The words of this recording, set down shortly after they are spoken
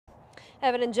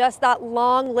Evan, and just that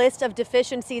long list of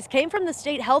deficiencies came from the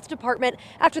state health department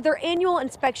after their annual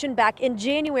inspection back in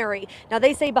January. Now,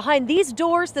 they say behind these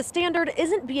doors, the standard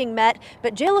isn't being met,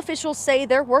 but jail officials say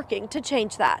they're working to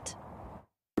change that.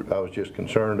 I was just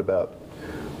concerned about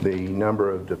the number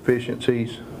of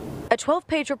deficiencies. A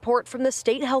 12-page report from the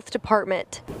state health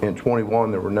department. In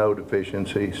 21, there were no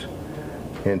deficiencies.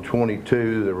 In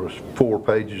 22, there was 4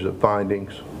 pages of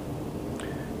findings.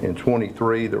 In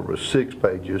 23, there was 6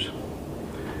 pages.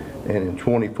 And in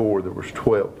 24, there was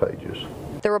 12 pages.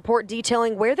 The report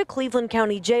detailing where the Cleveland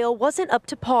County Jail wasn't up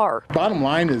to par. Bottom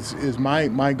line is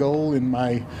my goal and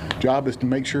my job is to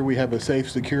make sure we have a safe,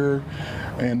 secure,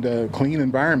 and clean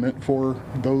environment for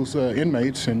those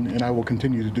inmates, and I will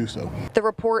continue to do so. The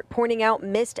report pointing out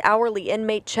missed hourly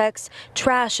inmate checks,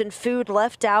 trash and food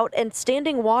left out, and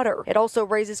standing water. It also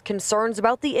raises concerns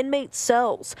about the inmate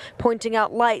cells, pointing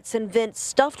out lights and vents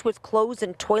stuffed with clothes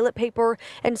and toilet paper,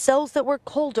 and cells that were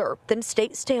colder than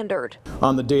state standard.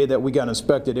 On the day that we got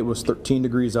inspected, it was 13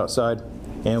 degrees outside,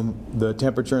 and the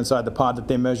temperature inside the pod that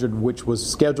they measured, which was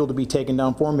scheduled to be taken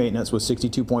down for maintenance, was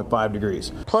 62.5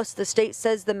 degrees. Plus, the state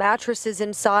says the mattresses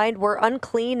inside were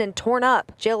unclean and torn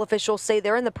up. Jail officials say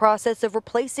they're in the process of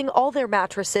replacing all their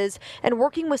mattresses and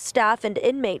working with staff and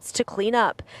inmates to clean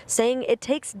up, saying it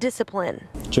takes discipline.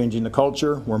 Changing the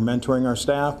culture, we're mentoring our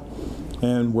staff,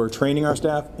 and we're training our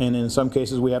staff, and in some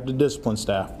cases we have to discipline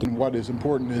staff. And what is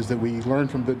important is that we learn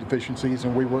from the deficiencies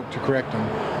and we work to correct them,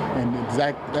 and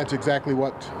that's exactly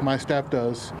what my staff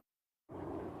does.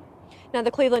 Now, the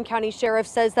Cleveland County Sheriff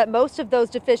says that most of those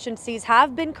deficiencies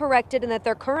have been corrected and that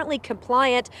they're currently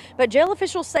compliant, but jail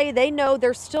officials say they know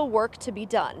there's still work to be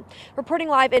done. Reporting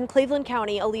live in Cleveland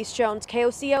County, Elise Jones,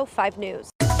 KOCO 5 News.